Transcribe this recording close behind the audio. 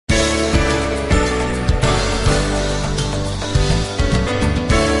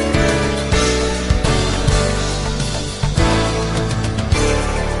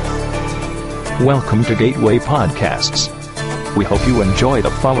Welcome to Gateway Podcasts. We hope you enjoy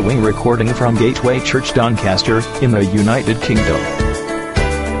the following recording from Gateway Church Doncaster in the United Kingdom.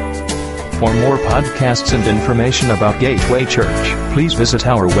 For more podcasts and information about Gateway Church, please visit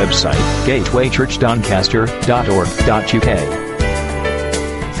our website,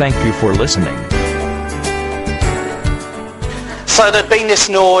 gatewaychurchdoncaster.org.uk. Thank you for listening. So there'd been this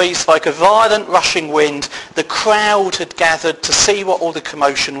noise, like a violent rushing wind. The crowd had gathered to see what all the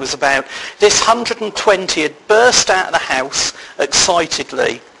commotion was about. This 120 had burst out of the house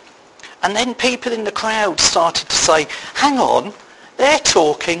excitedly. And then people in the crowd started to say, hang on, they're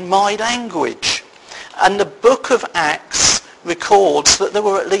talking my language. And the book of Acts records that there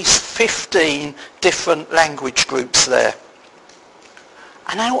were at least 15 different language groups there.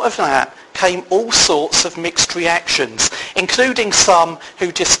 And out of that came all sorts of mixed reactions, including some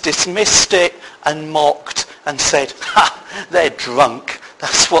who just dismissed it and mocked and said, ha, they're drunk.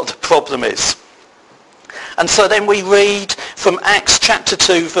 That's what the problem is. And so then we read from Acts chapter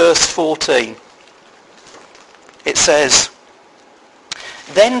 2, verse 14. It says,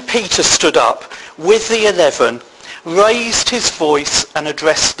 Then Peter stood up with the 11, raised his voice and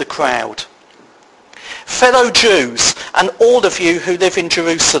addressed the crowd. Fellow Jews, and all of you who live in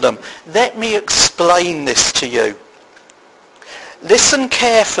Jerusalem, let me explain this to you. Listen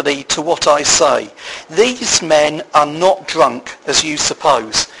carefully to what I say. These men are not drunk, as you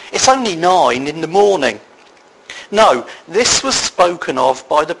suppose. It's only 9 in the morning. No, this was spoken of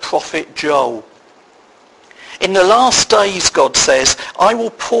by the prophet Joel. In the last days, God says, I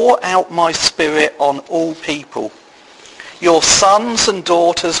will pour out my spirit on all people. Your sons and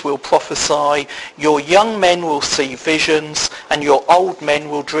daughters will prophesy, your young men will see visions, and your old men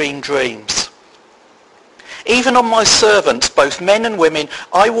will dream dreams. Even on my servants, both men and women,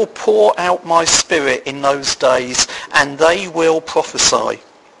 I will pour out my spirit in those days, and they will prophesy.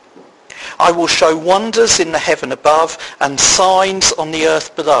 I will show wonders in the heaven above and signs on the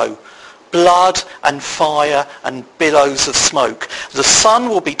earth below, blood and fire and billows of smoke. The sun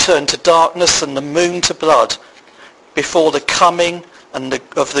will be turned to darkness and the moon to blood, before the coming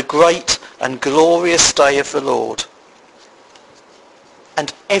of the great and glorious day of the Lord.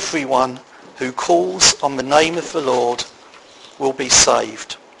 And everyone who calls on the name of the Lord will be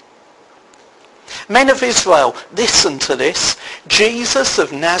saved. Men of Israel, listen to this. Jesus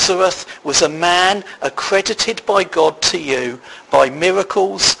of Nazareth was a man accredited by God to you by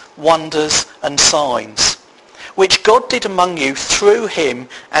miracles, wonders and signs, which God did among you through him,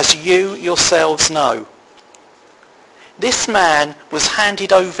 as you yourselves know. This man was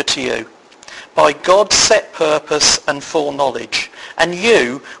handed over to you by God's set purpose and foreknowledge, and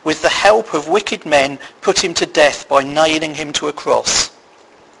you, with the help of wicked men, put him to death by nailing him to a cross.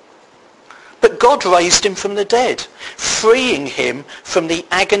 But God raised him from the dead, freeing him from the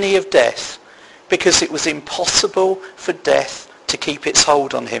agony of death, because it was impossible for death to keep its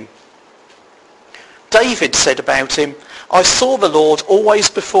hold on him. David said about him, I saw the Lord always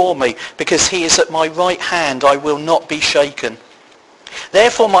before me, because he is at my right hand, I will not be shaken.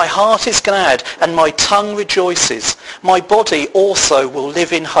 Therefore my heart is glad, and my tongue rejoices. My body also will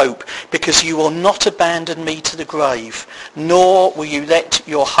live in hope, because you will not abandon me to the grave, nor will you let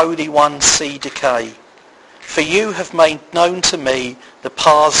your Holy One see decay. For you have made known to me the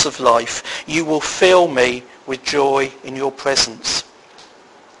paths of life. You will fill me with joy in your presence.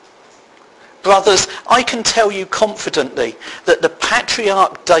 Brothers, I can tell you confidently that the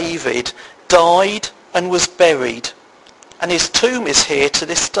patriarch David died and was buried, and his tomb is here to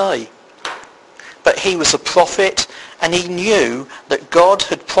this day. But he was a prophet, and he knew that God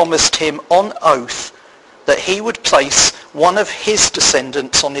had promised him on oath that he would place one of his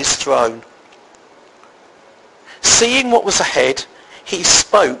descendants on his throne. Seeing what was ahead, he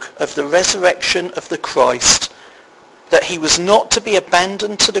spoke of the resurrection of the Christ, that he was not to be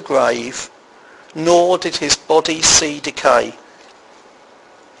abandoned to the grave, nor did his body see decay.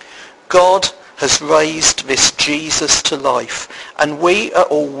 God has raised this Jesus to life, and we are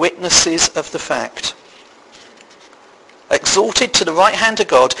all witnesses of the fact. Exalted to the right hand of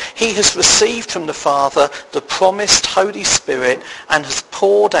God, he has received from the Father the promised Holy Spirit and has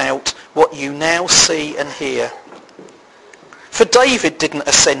poured out what you now see and hear. For David didn't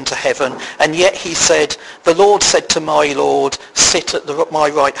ascend to heaven, and yet he said, the Lord said to my Lord, sit at my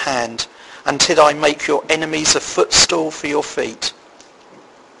right hand, until I make your enemies a footstool for your feet.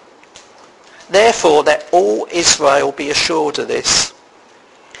 Therefore, let all Israel be assured of this.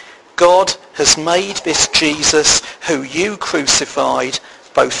 God has made this Jesus, who you crucified,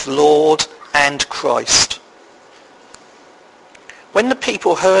 both Lord and Christ. When the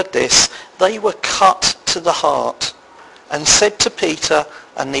people heard this, they were cut to the heart, and said to Peter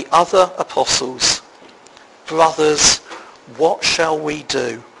and the other apostles, "Brothers, what shall we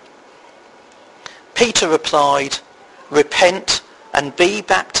do?" Peter replied, "Repent and be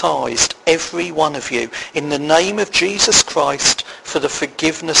baptized, every one of you, in the name of Jesus Christ for the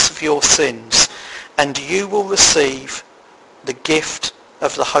forgiveness of your sins, and you will receive the gift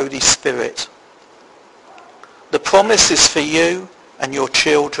of the Holy Spirit. The promise is for you and your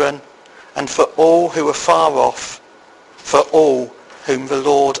children, and for all who are far off, for all whom the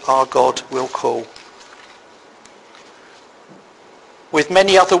Lord our God will call." With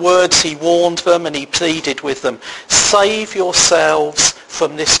many other words, he warned them and he pleaded with them, "Save yourselves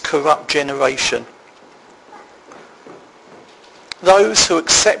from this corrupt generation." Those who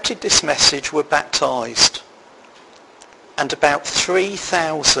accepted this message were baptized, and about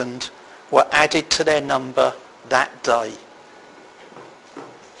 3,000 were added to their number that day.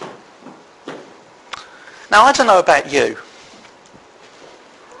 Now, I don't know about you,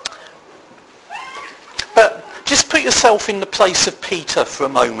 but just put yourself in the place of Peter for a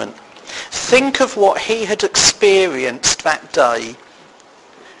moment. Think of what he had experienced that day.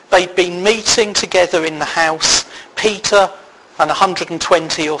 They'd been meeting together in the house, Peter and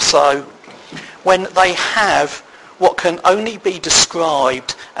 120 or so, when they have what can only be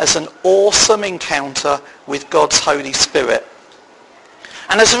described as an awesome encounter with God's Holy Spirit.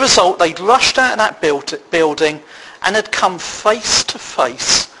 And as a result, they'd rushed out of that building and had come face to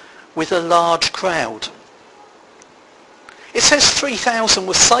face with a large crowd. It says 3,000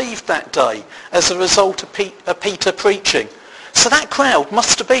 were saved that day as a result of Peter preaching. So that crowd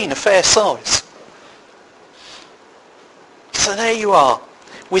must have been a fair size. So there you are,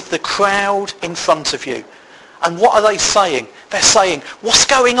 with the crowd in front of you. And what are they saying? They're saying, "What's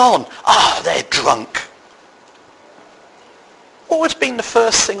going on?" They're drunk. What would have been the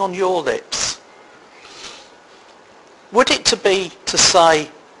first thing on your lips? Would it be to say,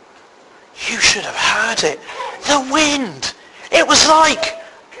 "You should have heard it. The wind. It was like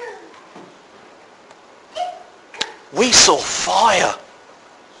we saw fire.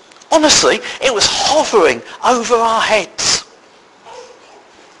 Honestly, it was hovering over our heads."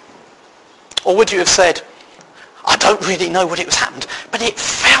 Or would you have said, "I don't really know what it was happened, but it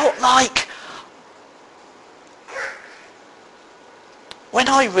felt like..." When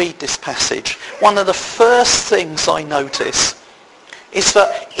I read this passage, one of the first things I notice is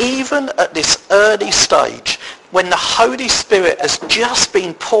that even at this early stage, when the Holy Spirit has just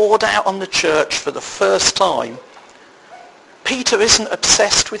been poured out on the church for the first time, Peter isn't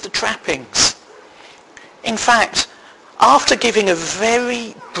obsessed with the trappings. In fact, after giving a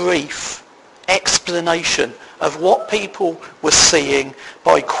very brief explanation of what people were seeing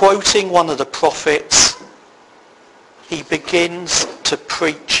by quoting one of the prophets, he begins to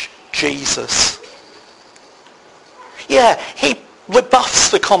preach Jesus. Yeah, he rebuffs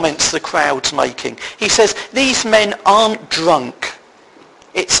the comments the crowd's making. He says, "These men aren't drunk.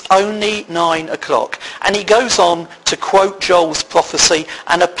 It's only 9 o'clock. And he goes on to quote Joel's prophecy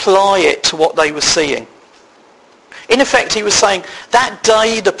and apply it to what they were seeing. In effect, he was saying, that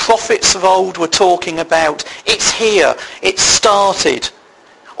day the prophets of old were talking about, it's here, it's started.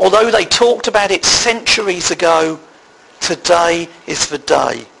 Although they talked about it centuries ago, today is the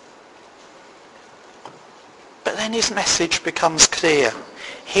day. But then his message becomes clear.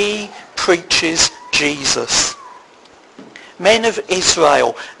 He preaches Jesus. Men of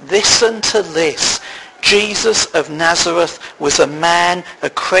Israel, listen to this. Jesus of Nazareth was a man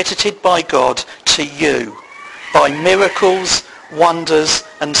accredited by God to you by miracles, wonders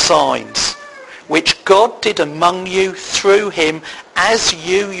and signs, which God did among you through him, as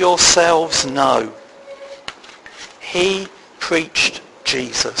you yourselves know. He preached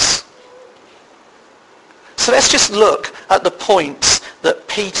Jesus. So let's just look at the points that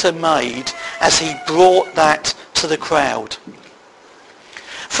Peter made as he brought that to the crowd.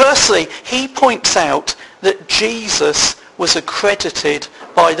 Firstly, he points out that Jesus was accredited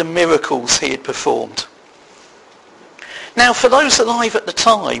by the miracles he had performed. Now, for those alive at the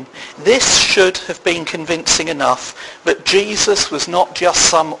time, this should have been convincing enough that Jesus was not just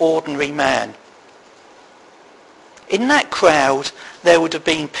some ordinary man. In that crowd, there would have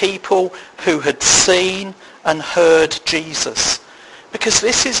been people who had seen and heard Jesus, because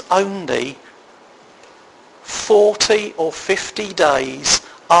this is only 40 or 50 days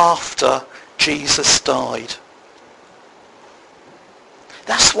after Jesus died.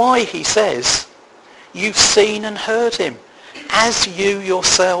 That's why he says, you've seen and heard him, as you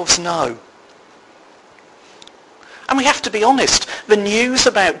yourselves know. And we have to be honest, the news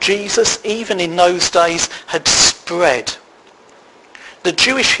about Jesus, even in those days, had spread. The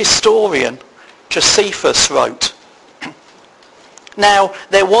Jewish historian Josephus wrote, Now,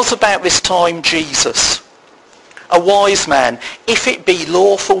 there was about this time Jesus, a wise man, if it be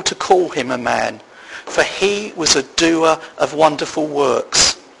lawful to call him a man, for he was a doer of wonderful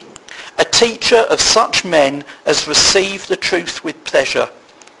works, a teacher of such men as receive the truth with pleasure.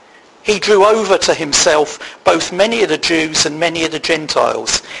 He drew over to himself both many of the Jews and many of the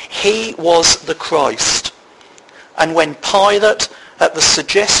Gentiles. He was the Christ. And when Pilate, at the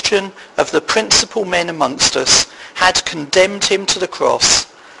suggestion of the principal men amongst us, had condemned him to the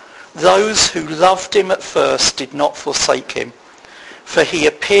cross, those who loved him at first did not forsake him. For he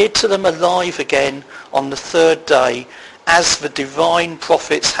appeared to them alive again on the third day, as the divine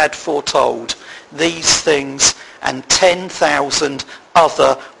prophets had foretold, these things and 10,000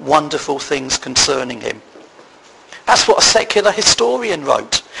 other wonderful things concerning him. That's what a secular historian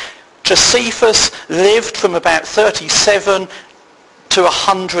wrote. Josephus lived from about 37 to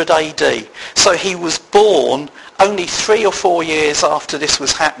 100 AD. So he was born only 3 or 4 years after this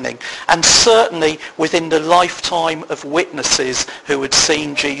was happening, and certainly within the lifetime of witnesses who had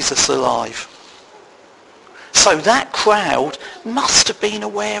seen Jesus alive. So that crowd must have been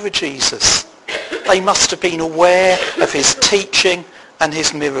aware of Jesus. They must have been aware of his teaching and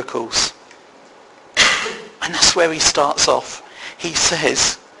his miracles. And that's where he starts off. He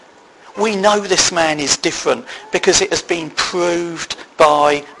says, we know this man is different because it has been proved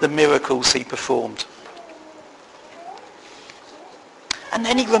by the miracles he performed. And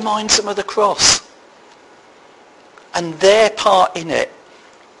then he reminds them of the cross and their part in it.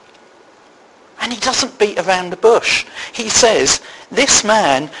 And he doesn't beat around the bush. He says, this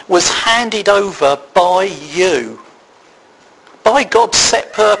man was handed over by you, by God's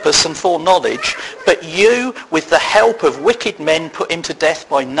set purpose and foreknowledge, but you, with the help of wicked men, put him to death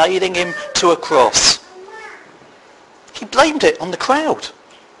by nailing him to a cross. He blamed it on the crowd.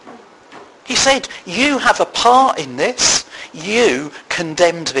 He said, you have a part in this. You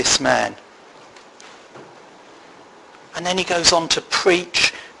condemned this man. And then he goes on to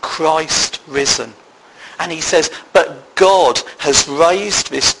preach Christ risen. And he says, but God has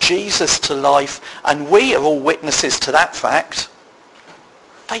raised this Jesus to life, and we are all witnesses to that fact.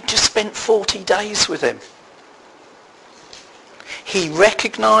 They just spent 40 days with him. He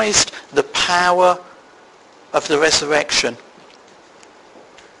recognized the power of the resurrection.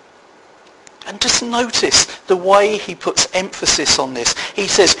 And just notice the way he puts emphasis on this. He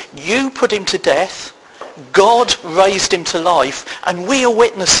says, you put him to death, God raised him to life, and we are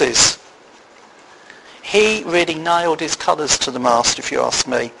witnesses. He really nailed his colours to the mast, if you ask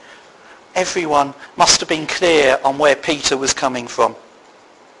me. Everyone must have been clear on where Peter was coming from.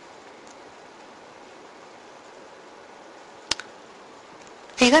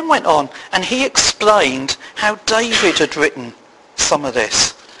 He then went on and he explained how David had written some of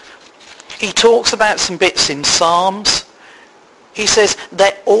this. He talks about some bits in Psalms. He says,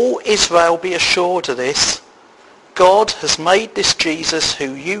 let all Israel be assured of this. God has made this Jesus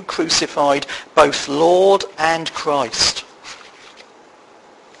who you crucified both Lord and Christ.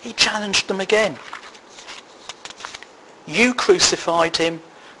 He challenged them again. You crucified him,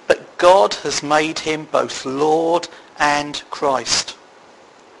 but God has made him both Lord and Christ.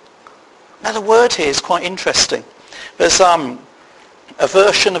 Now the word here is quite interesting. There's a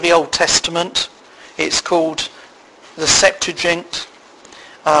version of the Old Testament. It's called the Septuagint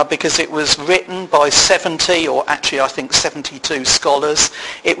because it was written by 70, or actually I think 72 scholars.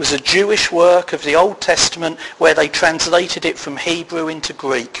 It was a Jewish work of the Old Testament where they translated it from Hebrew into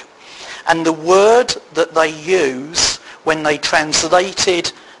Greek. And the word that they use when they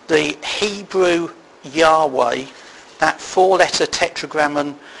translated the Hebrew Yahweh, that 4-letter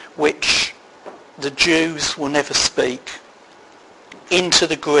tetragrammaton which the Jews will never speak, into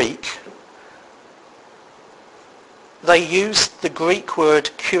the Greek, they used the Greek word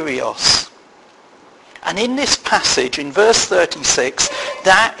kurios. And in this passage, in verse 36,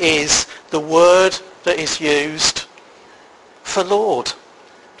 that is the word that is used for Lord.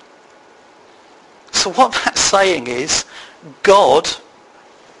 So what that's saying is, God,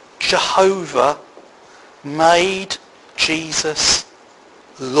 Jehovah, made Jesus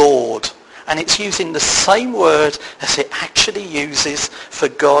Lord. And it's using the same word as it actually uses for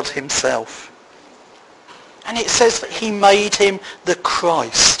God himself. And it says that he made him the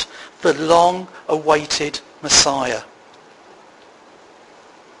Christ, the long-awaited Messiah.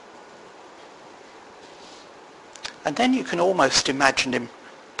 And then you can almost imagine him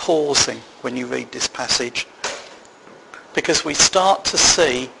pausing when you read this passage, because we start to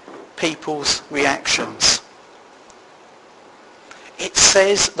see people's reactions. It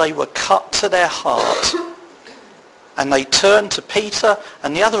says they were cut to their heart, and they turned to Peter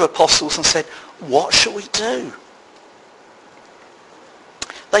and the other apostles and said, what shall we do?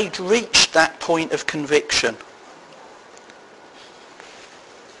 They'd reached that point of conviction.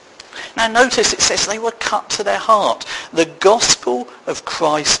 Now notice it says they were cut to their heart. The gospel of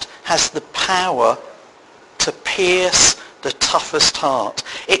Christ has the power to pierce the toughest heart.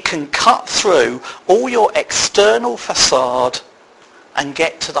 It can cut through all your external facade and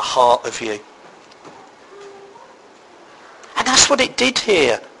get to the heart of you. And that's what it did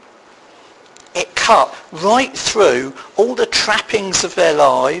here. It cut right through all the trappings of their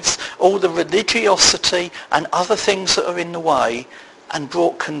lives, all the religiosity and other things that are in the way, and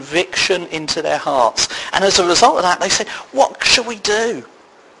brought conviction into their hearts. And as a result of that, they said, what shall we do?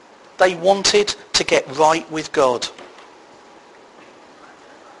 They wanted to get right with God.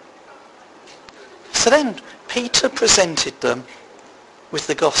 So then Peter presented them with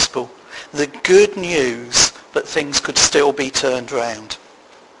the gospel, the good news that things could still be turned round.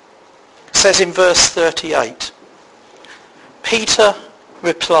 It says in verse 38, Peter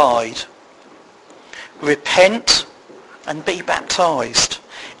replied, repent and be baptized,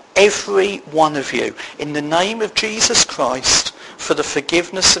 every one of you, in the name of Jesus Christ, for the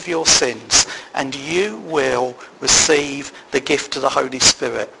forgiveness of your sins, and you will receive the gift of the Holy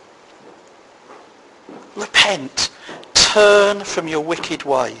Spirit. Repent. Turn from your wicked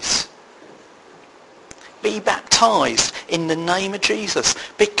ways. Be baptized in the name of Jesus.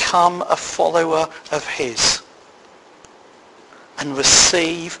 Become a follower of his. And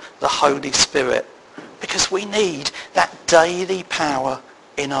receive the Holy Spirit. Because we need that daily power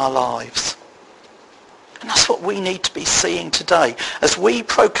in our lives. And that's what we need to be seeing today. As we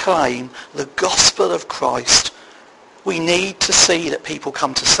proclaim the gospel of Christ, we need to see that people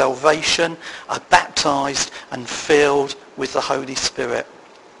come to salvation, are baptized and filled with the Holy Spirit.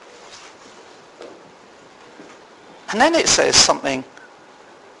 And then it says something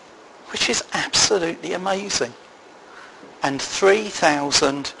which is absolutely amazing. And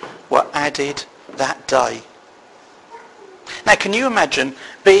 3,000 were added that day. Now can you imagine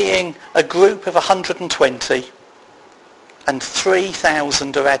being a group of 120 and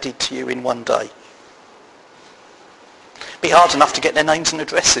 3,000 are added to you in one day? Be hard enough to get their names and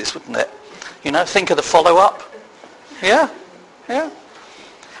addresses, wouldn't it? You know, think of the follow-up. Yeah.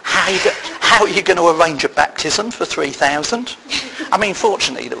 How are you going to arrange a baptism for 3,000? I mean,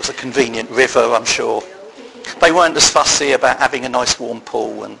 fortunately there was a convenient river, I'm sure. They weren't as fussy about having a nice warm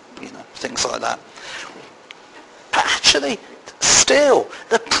pool and, things like that. But actually, still,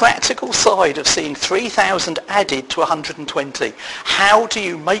 the practical side of seeing 3,000 added to 120, how do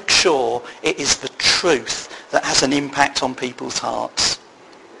you make sure it is the truth that has an impact on people's hearts?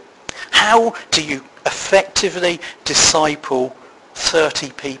 How do you effectively disciple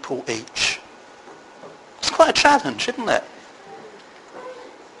 30 people each? It's quite a challenge, isn't it?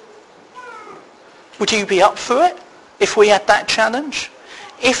 Would you be up for it if we had that challenge?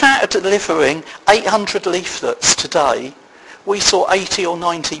 If out of delivering 800 leaflets today, we saw 80 or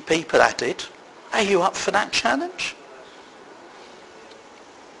 90 people added, are you up for that challenge?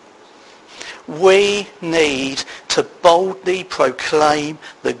 We need to boldly proclaim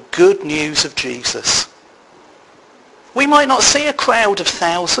the good news of Jesus. We might not see a crowd of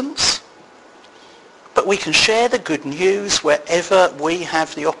thousands, but we can share the good news wherever we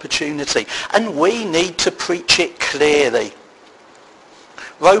have the opportunity. And we need to preach it clearly.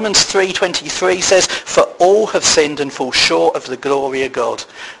 Romans 3:23 says, for all have sinned and fall short of the glory of God.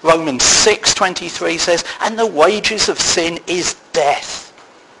 Romans 6:23 says, and the wages of sin is death.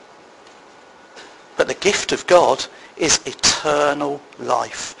 But the gift of God is eternal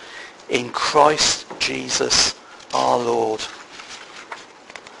life in Christ Jesus our Lord.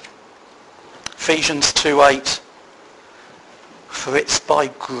 Ephesians 2:8, for it's by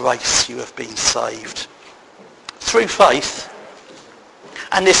grace you have been saved. Through faith.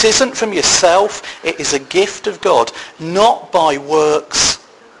 And this isn't from yourself, it is a gift of God, not by works,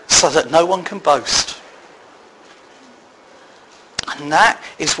 so that no one can boast. And that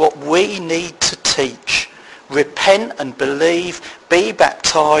is what we need to teach. Repent and believe, be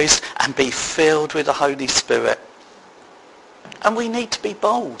baptized and be filled with the Holy Spirit. And we need to be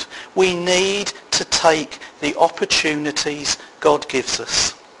bold. We need to take the opportunities God gives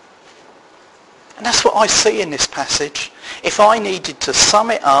us. And that's what I see in this passage. If I needed to sum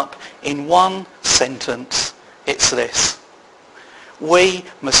it up in one sentence, it's this. We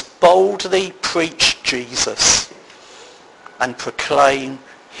must boldly preach Jesus and proclaim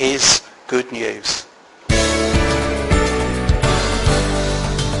his good news.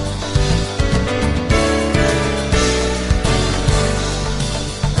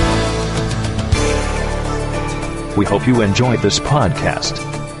 We hope you enjoyed this podcast.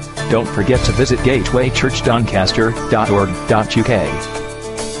 Don't forget to visit gatewaychurchdoncaster.org.uk.